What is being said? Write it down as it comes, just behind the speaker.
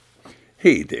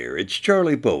Hey there, it's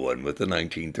Charlie Bowen with the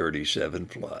 1937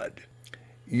 flood.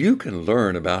 You can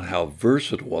learn about how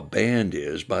versatile a band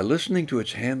is by listening to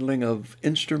its handling of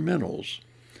instrumentals.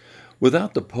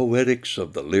 Without the poetics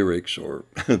of the lyrics or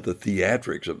the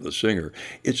theatrics of the singer,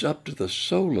 it's up to the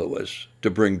soloist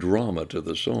to bring drama to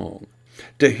the song.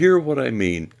 To hear what I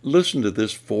mean, listen to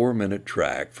this 4-minute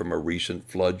track from a recent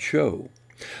flood show.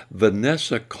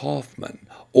 Vanessa Kaufman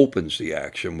opens the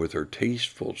action with her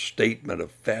tasteful statement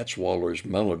of Fats Waller's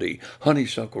melody,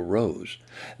 Honeysuckle Rose.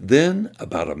 Then,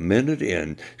 about a minute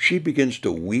in, she begins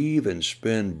to weave and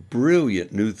spin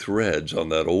brilliant new threads on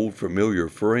that old familiar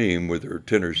frame with her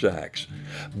tenor sax.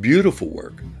 Beautiful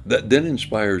work that then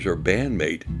inspires her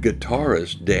bandmate,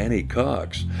 guitarist Danny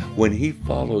Cox, when he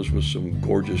follows with some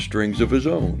gorgeous strings of his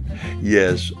own.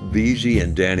 Yes, VZ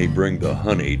and Danny bring the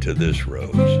honey to this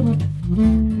rose.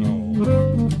 No.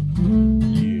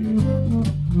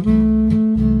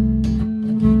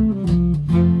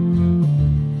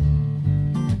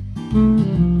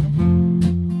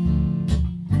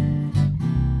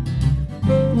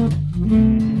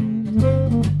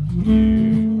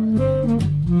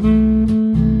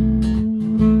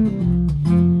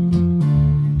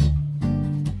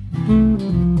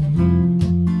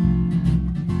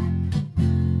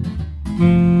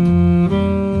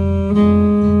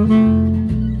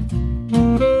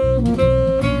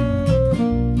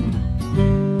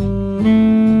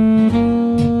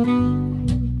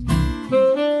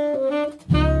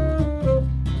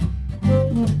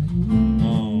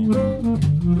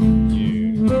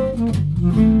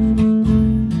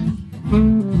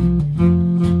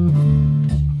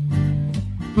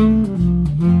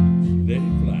 Let it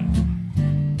fly.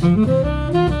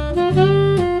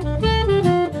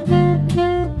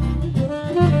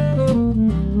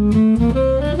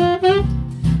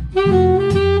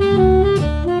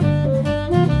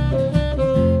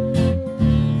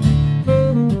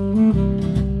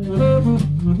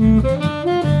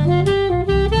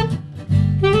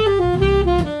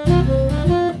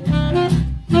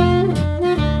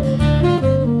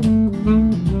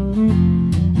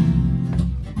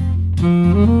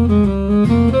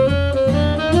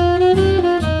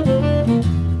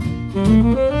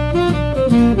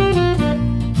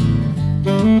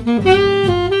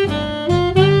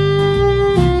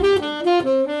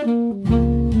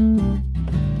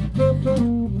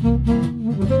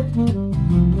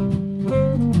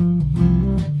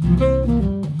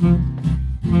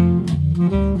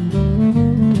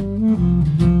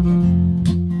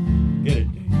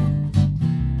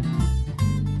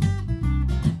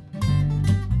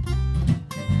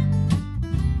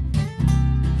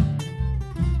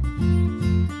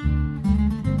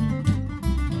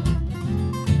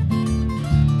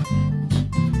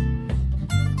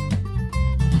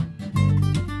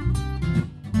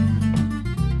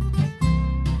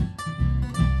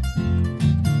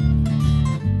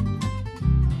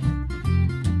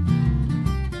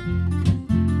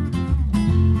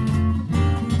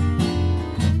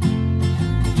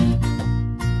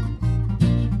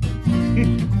 Get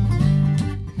it, Dave.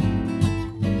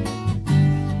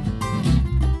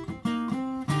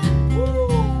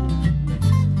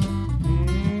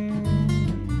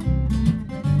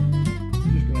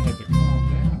 Just gonna have to calm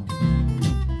down.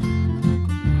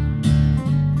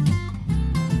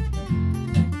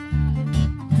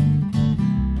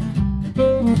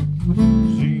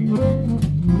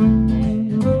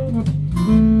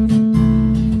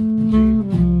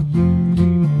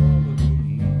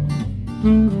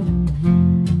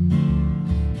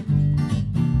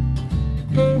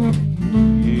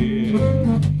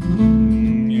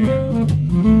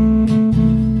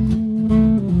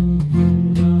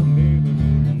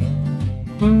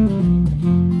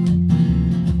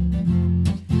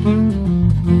 Yeah.